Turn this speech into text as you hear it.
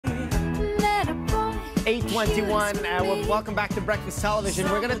6:21. Welcome back to Breakfast Television.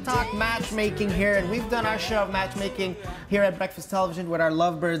 We're going to talk matchmaking here, and we've done our show of matchmaking here at Breakfast Television with our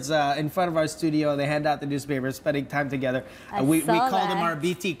lovebirds in front of our studio. They hand out the newspapers, spending time together. We call them our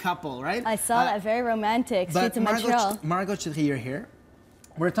BT couple, right? I saw that. Very romantic. But to Montreal. Margaux, Chetrit, you're here.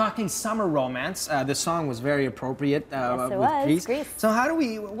 We're talking summer romance. The song was very appropriate. Yes, it was. Greece. So how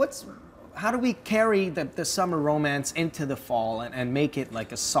do we carry the summer romance into the fall and make it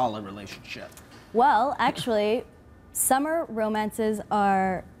like a solid relationship? Well, actually, summer romances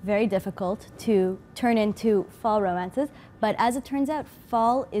are very difficult to turn into fall romances. But as it turns out,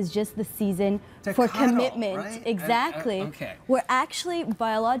 fall is just the season for commitment. Right? Exactly. Okay. We're actually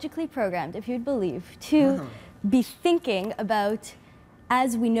biologically programmed, if you'd believe, to be thinking about,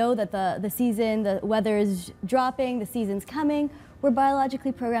 as we know that the season, the weather is dropping, the season's coming, we're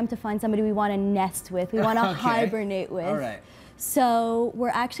biologically programmed to find somebody we want to nest with, we want to hibernate with. All right. So we're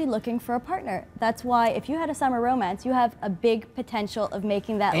actually looking for a partner. That's why if you had a summer romance, you have a big potential of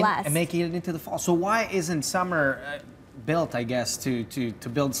making that last. And making it into the fall. So why isn't summer built, I guess, to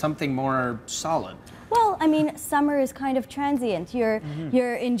build something more solid? Well, I mean, summer is kind of transient.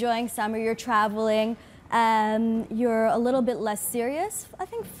 You're enjoying summer, you're traveling, you're a little bit less serious. I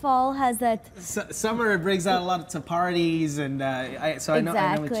think fall has that... Summer brings out a lot of parties, and so I know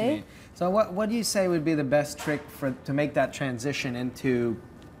what you mean. So what do you say would be the best trick to make that transition into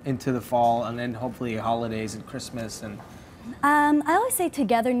the fall, and then hopefully holidays and Christmas? And I always say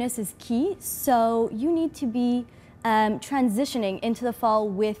togetherness is key. So you need to be transitioning into the fall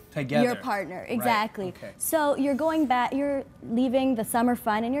with your partner. Exactly. Right. Okay. So you're going back, you're leaving the summer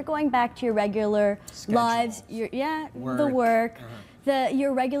fun and you're going back to your regular lives, your work,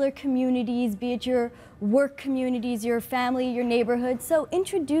 your regular communities, be it your work communities, your family, your neighborhood. So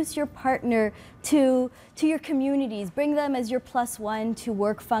introduce your partner to your communities. Bring them as your +1 to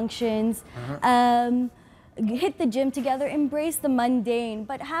work functions. Hit the gym together, embrace the mundane,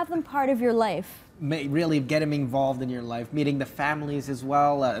 but have them part of your life. Really get them involved in your life, meeting the families as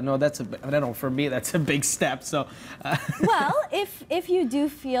well. No, that's I don't know, for me that's a big step. So, well, if you do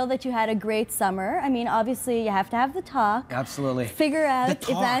feel that you had a great summer, I mean, obviously you have to have the talk. Absolutely. Figure out the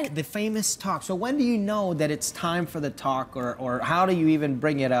talk, the famous talk. So when do you know that it's time for the talk, or how do you even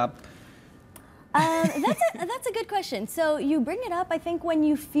bring it up? That's a good question. So you bring it up, I think, when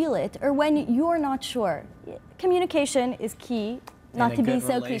you feel it or when you're not sure. Communication is key. Not to be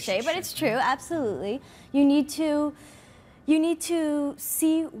so cliche, but it's true, absolutely. You need to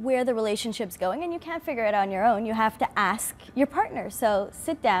see where the relationship's going, and you can't figure it out on your own. You have to ask your partner. So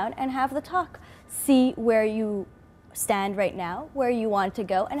sit down and have the talk. See where you stand right now, where you want to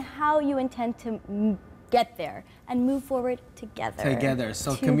go, and how you intend to get there and move forward together.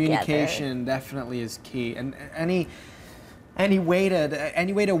 So communication definitely is key. And any way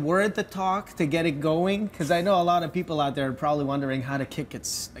to word the talk to get it going? Because I know a lot of people out there are probably wondering how to kick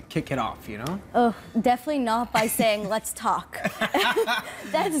it off, you know? Oh, definitely not by saying, let's talk.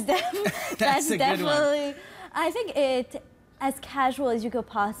 That's definitely, good one. I think it, as casual as you could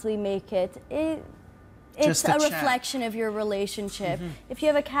possibly make it, it's a reflection of your relationship. If you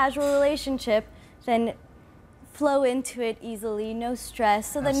have a casual relationship, then flow into it easily, no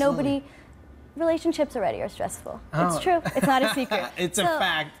stress, so that nobody... Relationships already are stressful. It's true. It's not a secret. It's a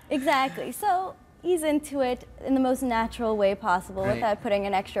fact. Exactly. So ease into it in the most natural way possible without putting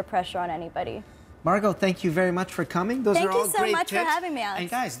an extra pressure on anybody. Margaux, thank you very much for coming. Those are all great tips. Thank you so much for having me, Alex. And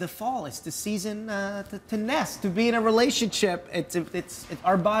guys, the fall is the season to nest, to be in a relationship.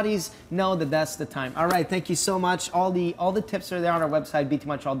 Our bodies know that that's the time. All right, thank you so much. All the tips are there on our website,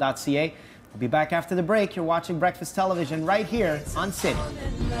 btmontreal.ca. We'll be back after the break. You're watching Breakfast Television right here on City.